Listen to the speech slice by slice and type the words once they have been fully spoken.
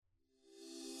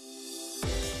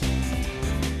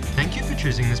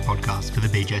choosing this podcast for the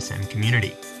BJSM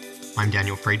community. I'm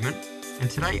Daniel Friedman, and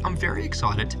today I'm very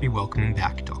excited to be welcoming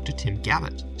back Dr. Tim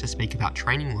Gabbett to speak about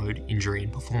training load, injury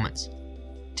and performance.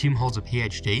 Tim holds a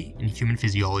PhD in human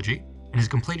physiology and has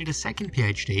completed a second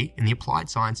PhD in the applied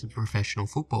science of professional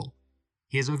football.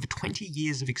 He has over 20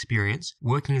 years of experience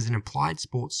working as an applied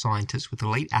sports scientist with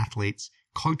elite athletes,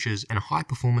 coaches and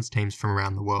high-performance teams from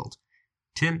around the world.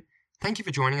 Tim, thank you for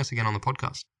joining us again on the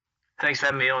podcast. Thanks for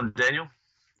having me on, Daniel.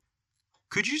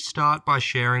 Could you start by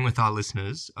sharing with our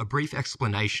listeners a brief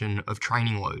explanation of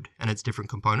training load and its different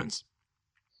components?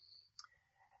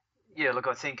 Yeah, look,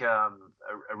 I think a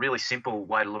really simple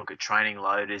way to look at training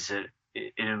load is that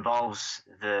it involves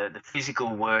the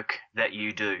physical work that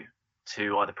you do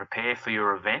to either prepare for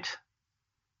your event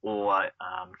or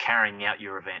carrying out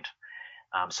your event.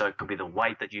 So it could be the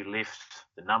weight that you lift,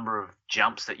 the number of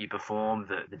jumps that you perform,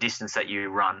 the distance that you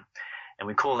run, and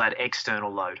we call that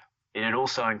external load. And it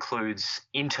also includes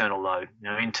internal load.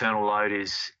 Now, internal load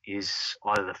is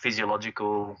either the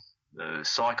physiological, the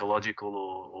psychological,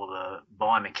 or the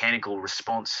biomechanical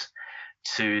response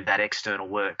to that external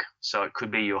work. So it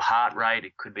could be your heart rate,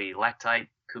 it could be lactate, it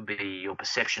could be your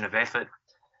perception of effort,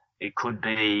 it could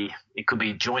be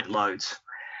joint loads.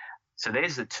 So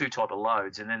there's the two type of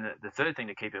loads. And then the third thing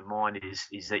to keep in mind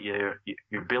is that your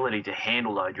ability to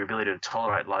handle load, your ability to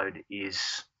tolerate load is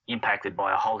impacted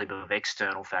by a whole heap of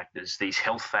external factors, these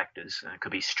health factors. It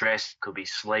could be stress, it could be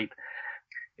sleep,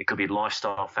 it could be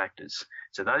lifestyle factors.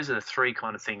 So those are the three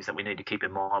kind of things that we need to keep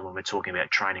in mind when we're talking about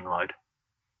training load.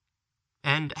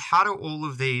 And how do all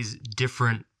of these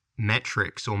different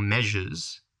metrics or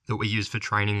measures that we use for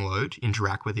training load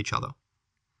interact with each other?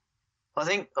 I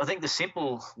think the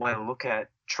simple way to look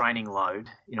at training load,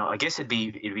 I guess it'd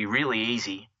be really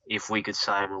easy if we could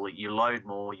say, well, you load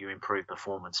more, you improve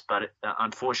performance. But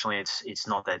unfortunately, it's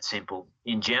not that simple.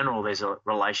 In general, there's a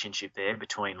relationship there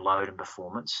between load and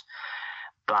performance,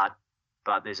 but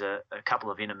there's a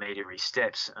couple of intermediary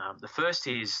steps. The first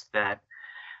is that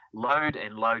load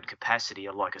and load capacity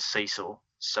are like a seesaw.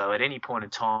 So at any point in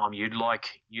time, you'd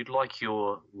like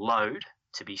your load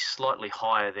to be slightly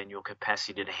higher than your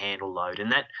capacity to handle load,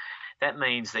 and that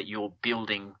means that you're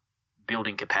building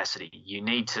capacity. You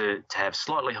need to have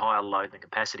slightly higher load than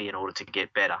capacity in order to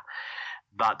get better.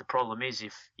 But the problem is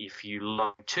if you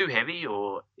load too heavy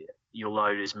or your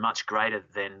load is much greater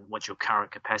than what your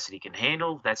current capacity can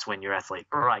handle, that's when your athlete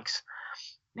breaks.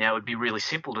 Now, it would be really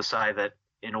simple to say that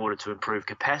in order to improve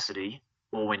capacity,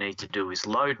 all we need to do is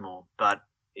load more, but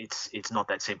it's not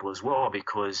that simple as well,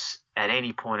 because at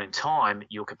any point in time,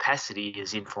 your capacity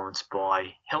is influenced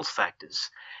by health factors,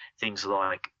 things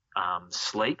like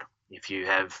sleep. If you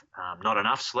have not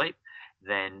enough sleep,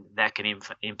 then that can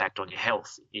impact on your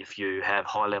health. If you have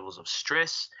high levels of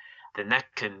stress, then that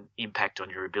can impact on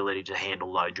your ability to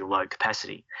handle load, your load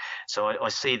capacity. So I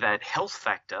see that health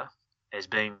factor as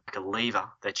being like a lever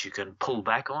that you can pull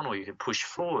back on or you can push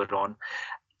forward on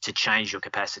to change your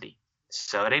capacity.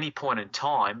 So at any point in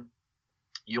time,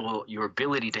 your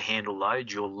ability to handle load,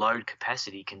 your load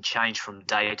capacity can change from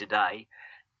day to day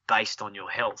based on your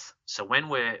health. So when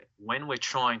we're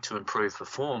trying to improve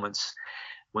performance,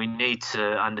 we need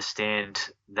to understand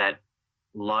that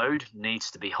load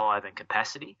needs to be higher than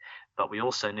capacity, but we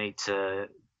also need to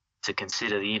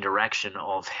consider the interaction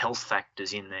of health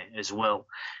factors in there as well.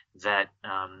 That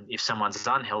if someone's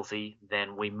unhealthy,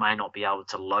 then we may not be able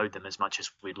to load them as much as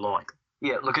we'd like.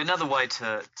 Yeah, look, another way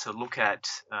to look at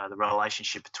the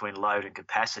relationship between load and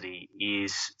capacity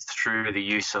is through the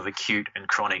use of acute and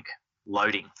chronic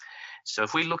loading. So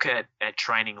if we look at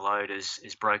training load as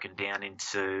broken down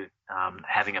into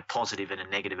having a positive and a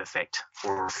negative effect,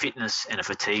 or a fitness and a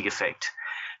fatigue effect,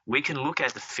 we can look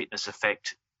at the fitness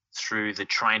effect through the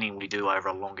training we do over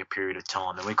a longer period of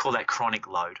time, and we call that chronic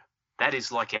load. That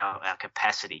is like our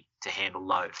capacity to handle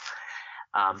load.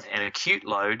 And acute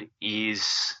load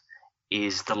is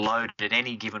the load at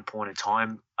any given point in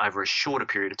time over a shorter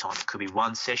period of time. It could be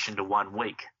one session to 1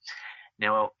 week.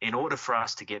 Now, in order for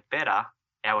us to get better,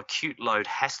 our acute load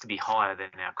has to be higher than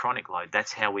our chronic load.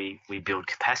 That's how we build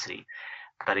capacity.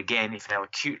 But again, if our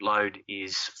acute load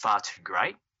is far too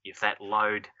great, if that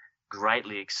load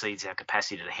greatly exceeds our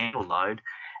capacity to handle load,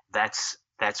 that's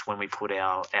when we put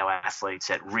our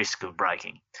athletes at risk of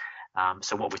breaking.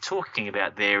 So what we're talking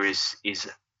about there is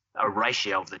a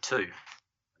ratio of the two,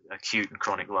 acute and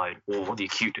chronic load, or the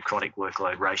acute to chronic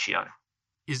workload ratio.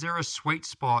 Is there a sweet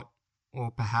spot or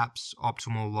perhaps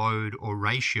optimal load or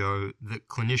ratio that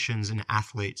clinicians and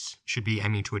athletes should be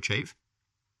aiming to achieve?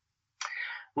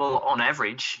 Well, on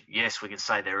average, yes, we can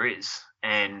say there is.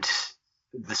 And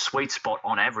the sweet spot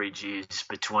on average is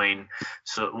between,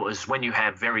 so it was when you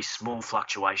have very small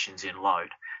fluctuations in load.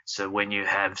 So when you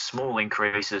have small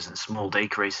increases and small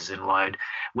decreases in load,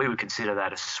 we would consider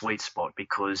that a sweet spot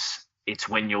because it's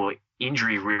when your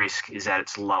injury risk is at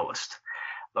its lowest.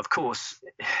 Of course,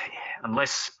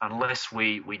 unless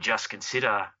we just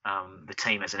consider the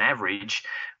team as an average,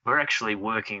 we're actually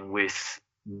working with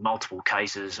multiple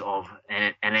cases of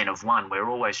an N of 1. We're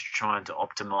always trying to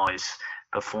optimize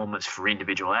performance for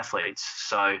individual athletes.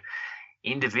 So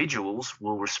individuals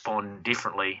will respond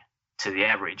differently to the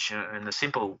average. And the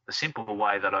simple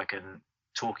way that I can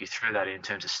talk you through that in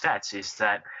terms of stats is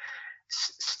that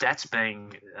stats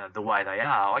being the way they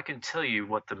are, I can tell you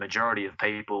what the majority of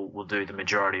people will do the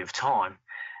majority of time,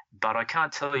 but I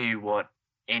can't tell you what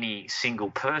any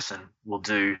single person will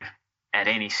do at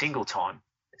any single time.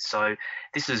 So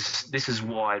this is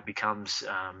why it becomes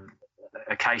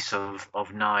a case of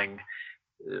knowing,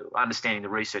 understanding the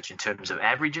research in terms of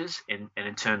averages and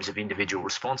in terms of individual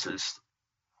responses.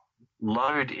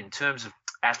 Load, in terms of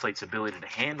athletes' ability to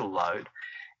handle load,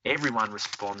 everyone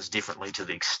responds differently to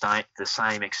the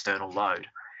same external load,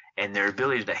 and their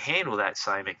ability to handle that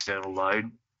same external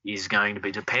load is going to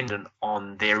be dependent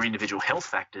on their individual health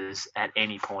factors at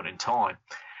any point in time.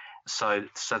 So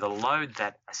the load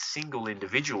that a single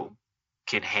individual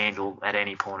can handle at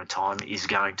any point in time is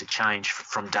going to change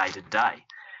from day to day.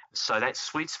 So that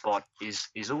sweet spot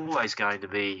is always going to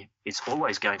be, it's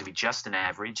always going to be just an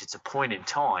average. It's a point in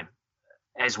time.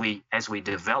 As we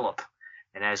develop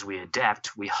and as we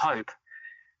adapt, we hope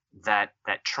that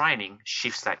training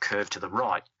shifts that curve to the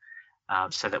right,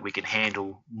 so that we can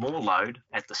handle more load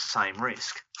at the same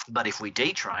risk. But if we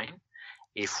detrain,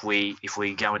 if we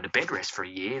go into bed rest for a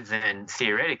year, then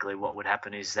theoretically what would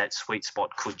happen is that sweet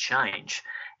spot could change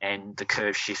and the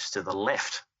curve shifts to the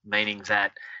left, meaning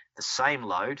that the same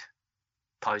load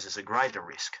poses a greater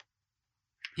risk.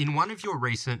 In one of your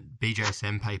recent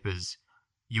BJSM papers,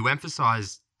 you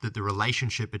emphasized that the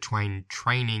relationship between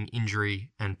training,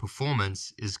 injury, and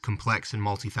performance is complex and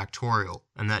multifactorial,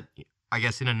 and that, I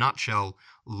guess in a nutshell,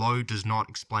 load does not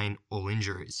explain all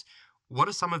injuries. What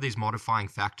are some of these modifying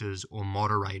factors or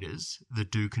moderators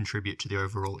that do contribute to the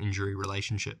overall injury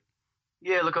relationship?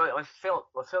 Yeah, look, I felt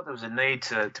there was a need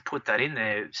to put that in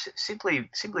there simply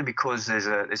because there's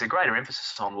a greater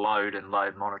emphasis on load and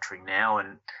load monitoring now,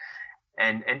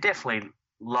 and definitely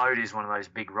load is one of those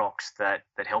big rocks that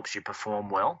helps you perform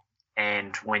well,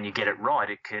 and when you get it right,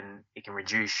 it can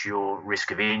reduce your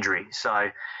risk of injury. So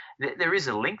there is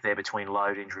a link there between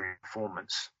load, injury, and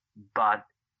performance, but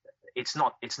it's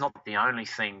not the only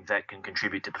thing that can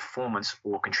contribute to performance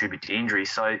or contribute to injury.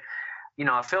 So,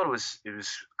 I felt it was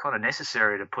kind of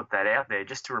necessary to put that out there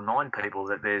just to remind people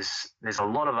that there's a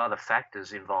lot of other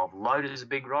factors involved. Load is a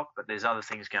big rock, but there's other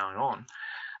things going on,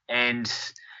 and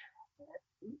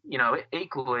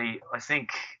equally, I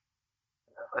think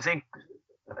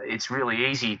it's really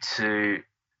easy to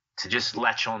just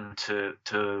latch on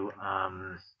to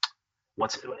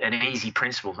what's an easy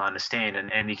principle to understand,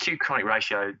 and the acute chronic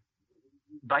ratio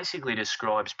basically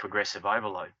describes progressive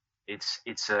overload.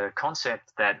 It's a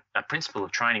concept, that a principle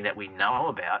of training that we know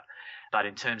about, but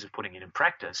in terms of putting it in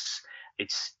practice,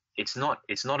 it's not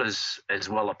as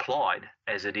well applied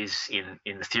as it is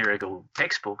in the theoretical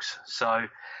textbooks. So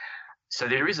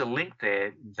there is a link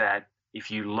there that if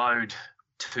you load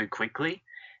too quickly,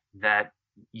 that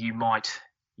you might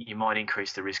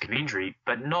increase the risk of injury,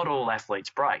 but not all athletes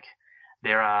break.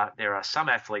 There are some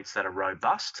athletes that are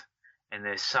robust, and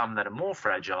there's some that are more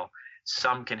fragile.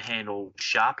 Some can handle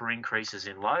sharper increases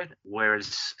in load,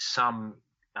 whereas some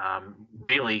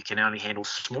really can only handle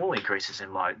small increases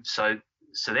in load. So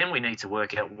then we need to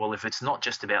work out, well, if it's not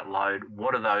just about load,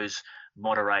 what are those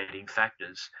moderating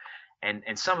factors? And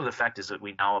some of the factors that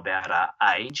we know about are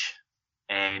age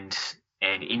and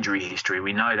injury history.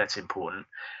 We know that's important,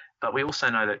 but we also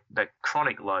know that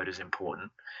chronic load is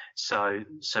important. So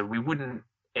we wouldn't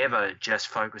ever just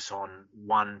focus on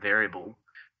one variable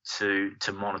to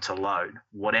monitor load,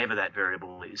 whatever that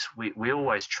variable is. We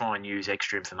always try and use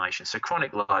extra information. So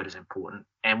chronic load is important,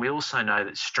 and we also know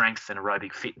that strength and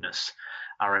aerobic fitness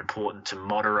are important to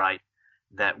moderate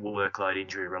that workload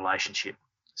injury relationship.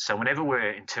 So whenever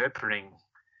we're interpreting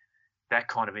that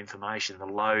kind of information, the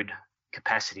load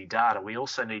capacity data, we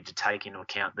also need to take into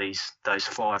account those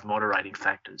 5 moderating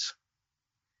factors.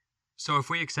 So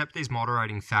if we accept these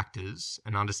moderating factors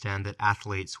and understand that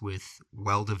athletes with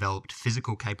well-developed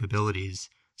physical capabilities,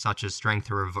 such as strength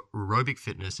or aerobic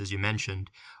fitness, as you mentioned,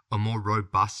 are more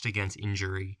robust against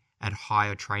injury at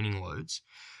higher training loads,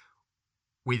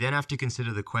 we then have to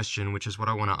consider the question, which is what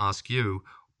I want to ask you,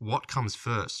 what comes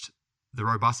first, the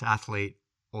robust athlete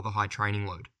or the high training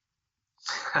load?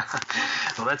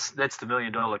 Well, that's the $1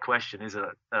 million question, isn't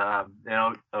it? I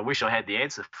wish I had the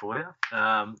answer for you.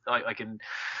 I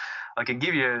can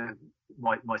give you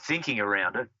my thinking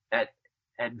around it.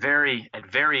 At very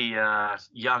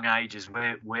young ages,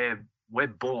 we're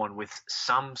born with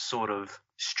some sort of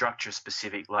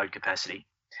structure-specific load capacity.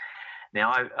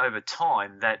 Now, over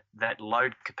time, that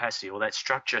load capacity or that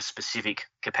structure-specific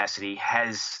capacity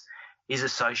is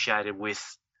associated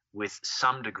with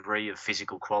some degree of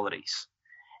physical qualities,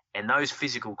 and those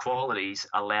physical qualities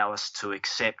allow us to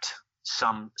accept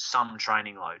some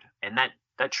training load, and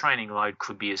that training load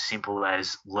could be as simple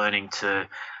as learning to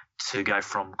go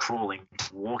from crawling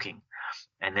to walking,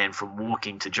 and then from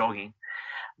walking to jogging.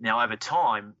 Now, over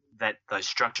time, those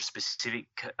structure-specific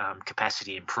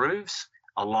capacity improves,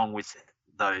 along with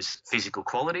those physical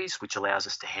qualities, which allows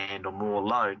us to handle more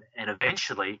load, and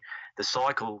eventually the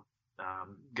cycle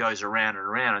goes around and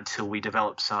around until we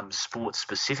develop some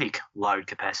sport-specific load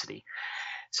capacity.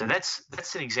 So that's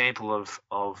an example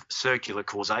of circular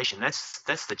causation.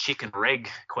 That's the chicken or egg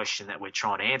question that we're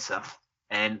trying to answer.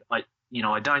 And I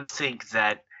don't think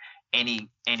that any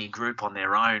group on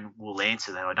their own will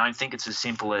answer that. I don't think it's as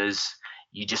simple as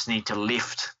you just need to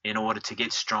lift in order to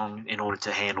get strong, in order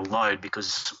to handle load,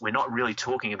 because we're not really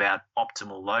talking about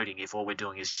optimal loading if all we're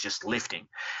doing is just lifting.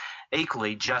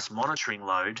 Equally, just monitoring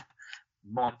load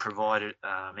might provide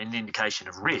an indication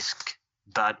of risk,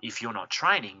 but if you're not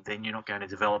training, then you're not going to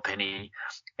develop any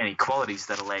qualities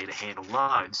that allow you to handle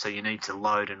load. So you need to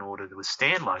load in order to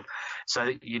withstand load.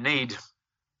 So you need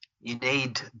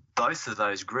both of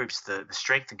those groups, the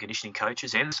strength and conditioning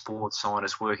coaches and the sports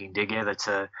scientists, working together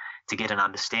to get an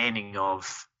understanding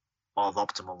of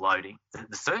optimal loading.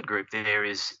 The third group there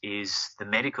is the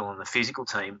medical and the physical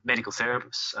team, medical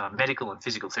and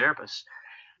physical therapists,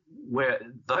 where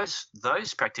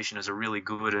those practitioners are really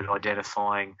good at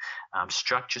identifying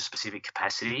structure-specific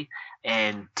capacity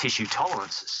and tissue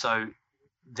tolerance. So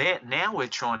now we're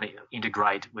trying to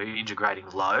we're integrating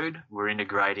load, we're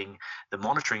integrating the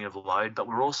monitoring of load, but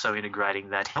we're also integrating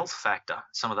that health factor,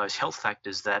 some of those health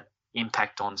factors that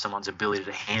impact on someone's ability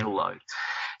to handle load.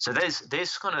 So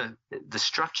there's kind of the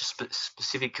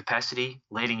structure-specific capacity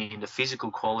leading into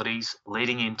physical qualities,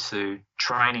 leading into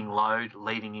training load,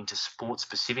 leading into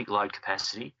sport-specific load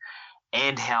capacity,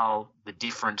 and how the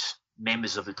different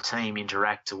members of the team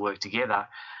interact to work together.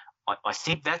 I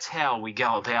think that's how we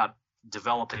go about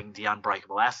developing the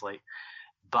unbreakable athlete.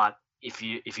 But if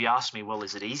you ask me, well,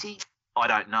 is it easy? I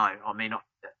don't know. I mean,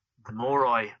 the more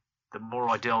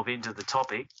I delve into the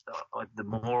topic, the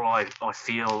more I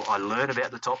feel I learn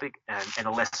about the topic, and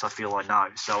the less I feel I know.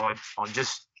 So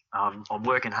I'm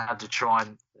working hard to try,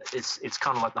 and it's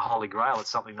kind of like the Holy Grail. It's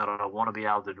something that I want to be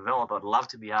able to develop. I'd love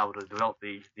to be able to develop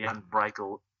the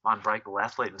unbreakable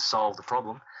athlete and solve the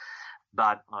problem.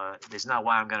 But there's no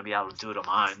way I'm going to be able to do it on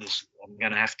my own. I'm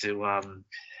going to have to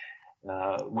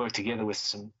work together with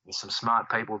some smart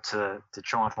people to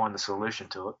try and find the solution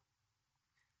to it.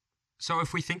 So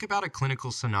if we think about a clinical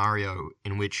scenario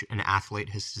in which an athlete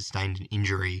has sustained an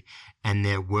injury and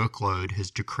their workload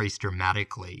has decreased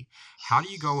dramatically, how do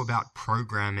you go about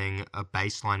programming a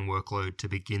baseline workload to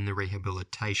begin the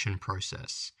rehabilitation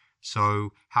process?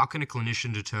 So how can a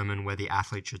clinician determine where the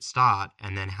athlete should start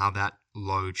and then how that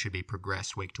load should be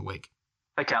progressed week to week?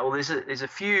 Okay, well, there's a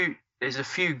few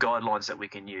guidelines that we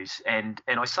can use, and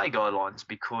I say guidelines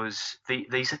because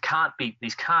these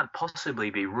can't possibly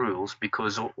be rules,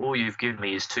 because all you've given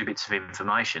me is 2 bits of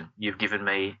information. You've given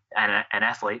me an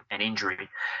athlete, an injury,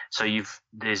 so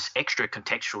there's extra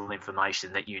contextual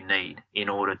information that you need in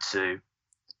order to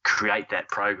create that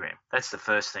program. That's the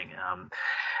first thing,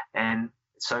 and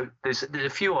so there's a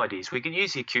few ideas. We can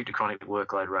use the acute to chronic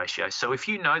workload ratio. So if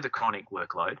you know the chronic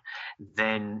workload,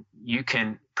 then you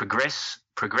can progress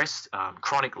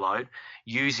chronic load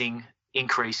using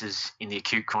increases in the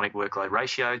acute chronic workload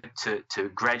ratio to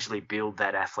gradually build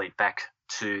that athlete back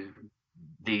to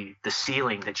the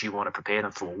ceiling that you want to prepare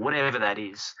them for, whatever that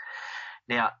is.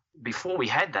 Now, before we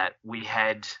had that, we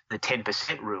had the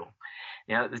 10% rule.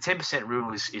 Now, the 10%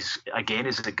 rule is a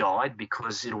guide,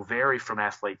 because it'll vary from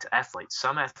athlete to athlete.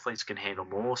 Some athletes can handle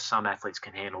more, some athletes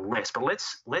can handle less. But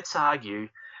let's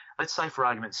say for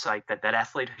argument's sake that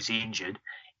athlete who's injured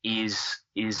is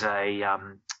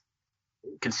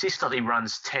consistently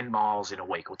runs 10 miles in a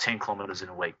week or 10 kilometers in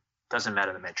a week. Doesn't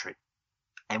matter the metric.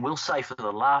 And we'll say for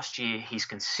the last year he's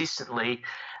consistently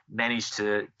managed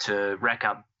to rack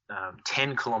up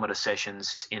 10 kilometre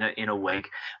sessions in a week.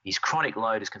 His chronic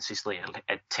load is consistently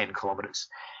at 10 kilometres.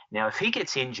 Now, if he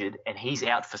gets injured and he's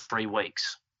out for 3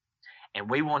 weeks, and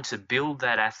we want to build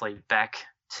that athlete back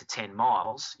to 10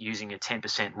 miles using a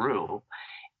 10% rule,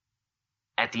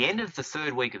 At the end of the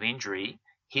third week of injury,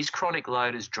 his chronic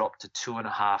load has dropped to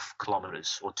 2.5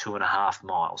 kilometres or 2.5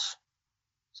 miles.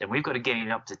 So we've got to get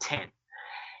him up to 10.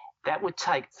 That would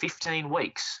take 15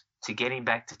 weeks to get him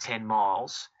back to 10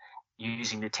 miles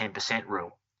using the 10%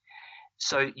 rule.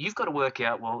 So you've got to work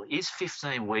out, well, is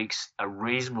 15 weeks a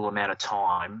reasonable amount of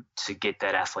time to get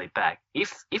that athlete back?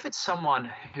 If it's someone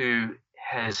who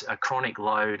has a chronic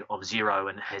load of 0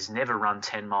 and has never run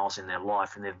 10 miles in their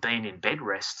life and they've been in bed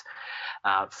rest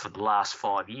for the last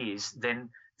 5 years, then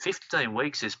 15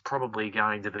 weeks is probably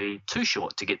going to be too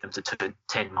short to get them to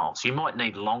 10 miles. You might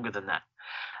need longer than that.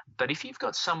 But if you've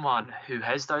got someone who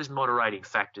has those moderating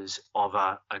factors of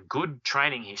a good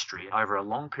training history over a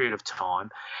long period of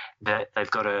time, that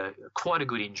they've got quite a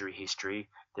good injury history,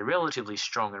 they're relatively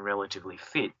strong and relatively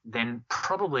fit, then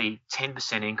probably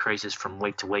 10% increases from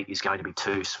week to week is going to be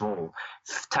too small.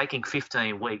 Taking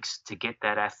 15 weeks to get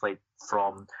that athlete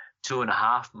from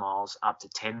 2.5 miles up to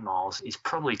 10 miles is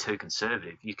probably too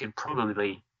conservative. You can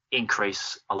probably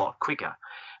increase a lot quicker.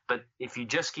 But if you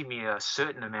just give me a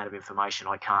certain amount of information,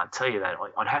 I can't tell you that.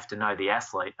 I'd have to know the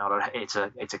athlete. It's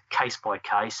a case by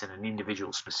case and an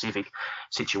individual specific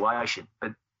situation.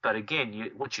 But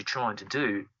again, what you're trying to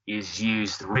do is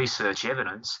use the research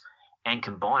evidence and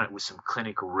combine it with some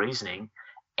clinical reasoning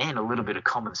and a little bit of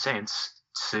common sense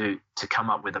to come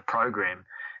up with a program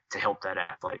to help that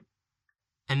athlete.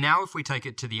 And now if we take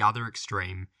it to the other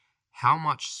extreme, how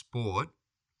much sport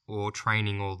or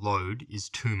training or load is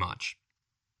too much?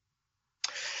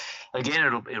 Again,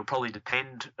 it'll probably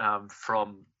depend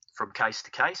from case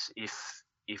to case.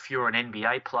 If you're an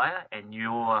NBA player and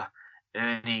you're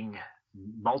earning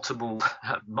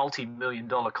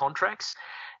multi-million-dollar contracts,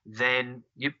 then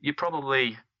you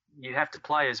have to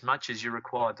play as much as you're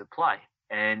required to play.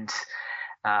 And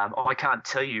I can't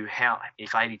tell you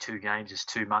if 82 games is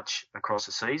too much across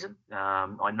a season.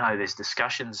 I know there's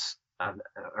discussions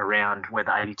around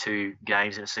whether 82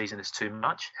 games in a season is too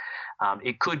much.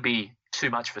 It could be too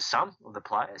much for some of the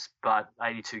players, but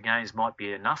 82 games might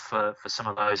be enough for some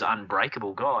of those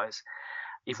unbreakable guys.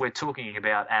 If we're talking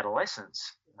about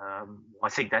adolescents, I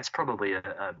think that's probably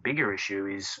a bigger issue.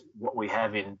 Is what we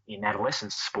have in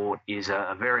adolescent sport is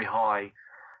a very high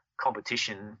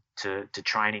competition to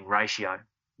training ratio,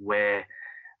 where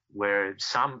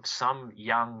some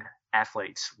young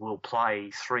athletes will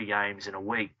play 3 games in a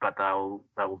week, but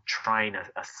they'll train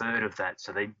a third of that.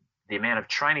 So the amount of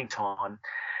training time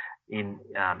in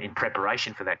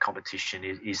preparation for that competition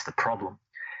is the problem.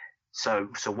 So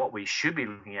what we should be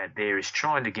looking at there is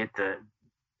trying to get the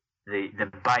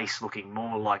base looking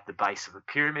more like the base of a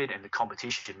pyramid and the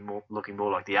competition looking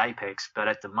more like the apex. But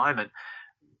at the moment,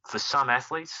 for some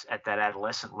athletes at that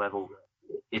adolescent level,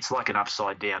 it's like an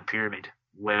upside down pyramid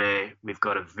where we've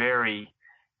got a very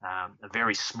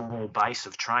small base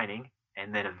of training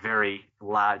and then a very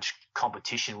large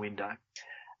competition window.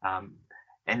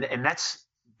 And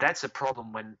that's a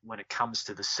problem when it comes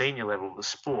to the senior level of the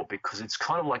sport, because it's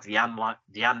kind of like the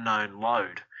unknown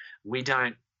load. We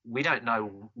don't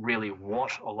know really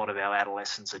what a lot of our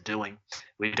adolescents are doing.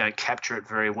 We don't capture it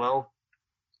very well,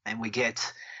 and we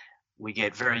get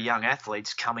very young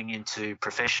athletes coming into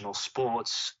professional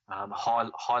sports,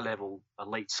 high level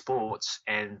elite sports,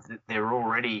 and they're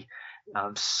already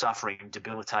suffering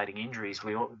debilitating injuries.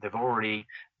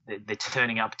 They're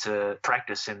turning up to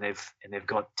practice and they've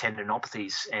got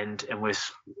tendinopathies and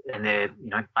they're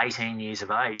 18 years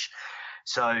of age.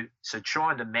 So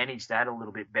trying to manage that a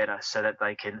little bit better so that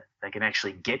they can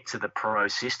actually get to the pro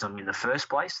system in the first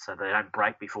place, so they don't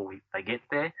break before they get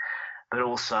there, but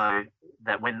also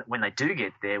that when they do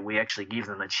get there, we actually give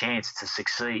them a chance to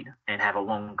succeed and have a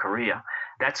long career.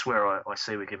 That's where I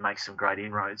see we can make some great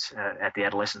inroads at the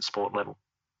adolescent sport level.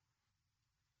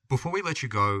 Before we let you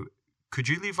go, could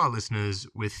you leave our listeners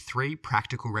with 3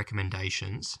 practical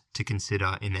recommendations to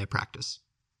consider in their practice?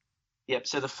 Yep.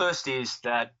 So the first is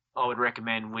that I would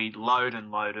recommend we load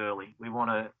and load early. We want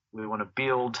to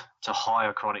build to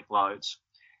higher chronic loads.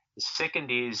 The second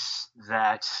is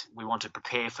that we want to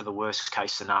prepare for the worst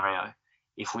case scenario.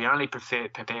 If we only prepare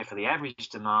for the average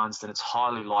demands, then it's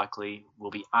highly likely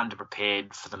we'll be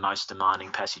underprepared for the most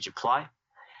demanding passage of play.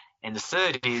 And the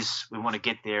third is we want to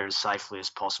get there as safely as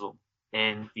possible.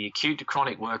 And the acute to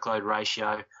chronic workload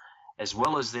ratio, as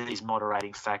well as these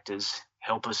moderating factors,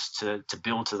 help us to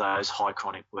build to those high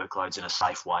chronic workloads in a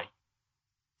safe way.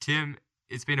 Tim,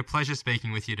 it's been a pleasure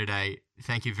speaking with you today.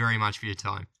 Thank you very much for your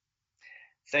time.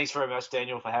 Thanks very much,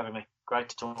 Daniel, for having me. Great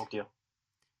to talk to you.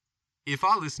 If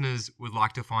our listeners would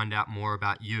like to find out more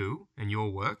about you and your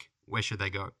work, where should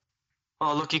they go?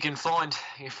 Oh, look, you can find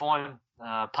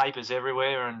papers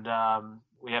everywhere, and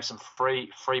We have some free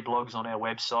blogs on our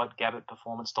website,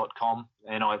 gabbettperformance.com,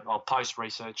 and I'll post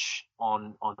research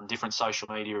on different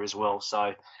social media as well.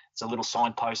 So it's a little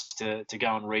signpost to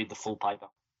go and read the full paper.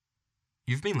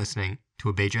 You've been listening to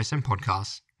a BJSM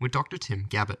podcast with Dr. Tim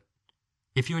Gabbett.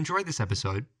 If you enjoyed this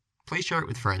episode, please share it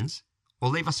with friends or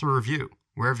leave us a review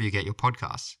wherever you get your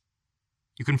podcasts.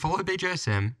 You can follow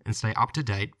BJSM and stay up to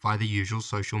date via the usual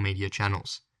social media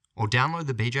channels, or download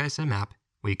the BJSM app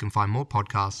where you can find more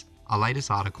podcasts, our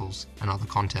latest articles, and other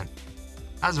content.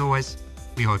 As always,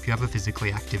 we hope you have a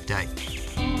physically active day.